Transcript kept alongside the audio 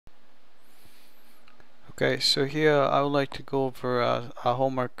Okay, so here I would like to go over a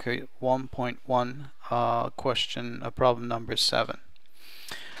homework 1.1 question, problem number 7.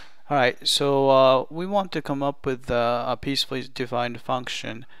 Alright, so we want to come up with a peacefully defined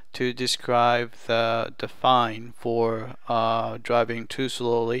function to describe the define for driving too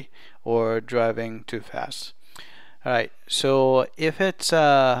slowly or driving too fast. Alright, so if it's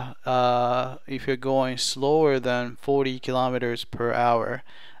if you're going slower than 40 kilometers per hour,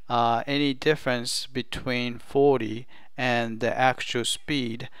 any difference between 40 and the actual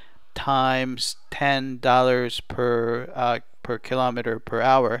speed times $10 per kilometer per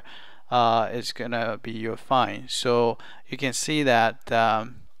hour is gonna be your fine. So you can see that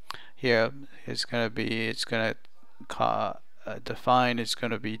here it's gonna the fine is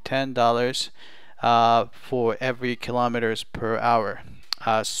gonna be $10 for every kilometers per hour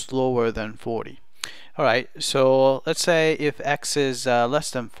slower than 40. Alright, so let's say if x is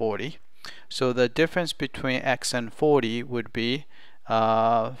less than 40, so the difference between x and 40 would be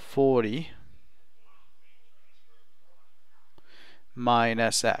 40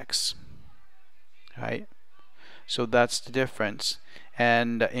 minus x. Right? So that's the difference,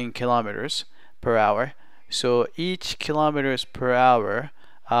 and in kilometers per hour. So each kilometers per hour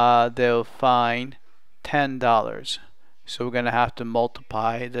they'll fine $10. So we're gonna have to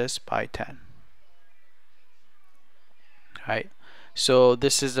multiply this by 10. Right, so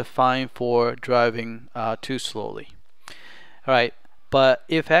this is the fine for driving too slowly. All right, but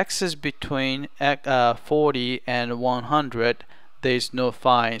if x is between 40 and 100, there's no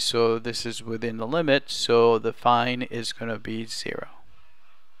fine, so this is within the limit, so the fine is going to be 0.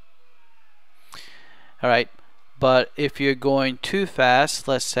 All right, but if you're going too fast,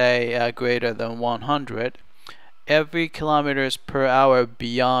 let's say greater than 100, every kilometers per hour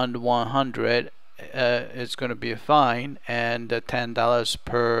beyond 100 is going to be a fine, and $10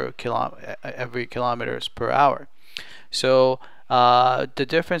 per every kilometers per hour. So the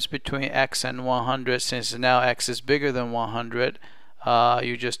difference between x and 100, since now x is bigger than 100,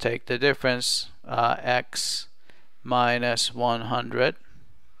 you just take the difference, x minus 100.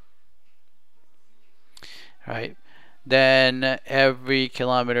 Right? Then every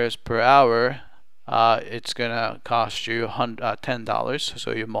kilometers per hour, it's gonna cost you $10,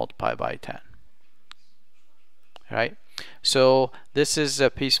 so you multiply by 10. Right? So this is a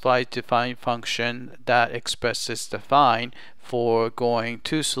piecewise defined function that expresses the fine for going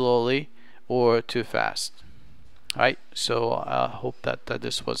too slowly or too fast. Right? So I hope that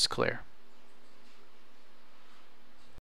this was clear.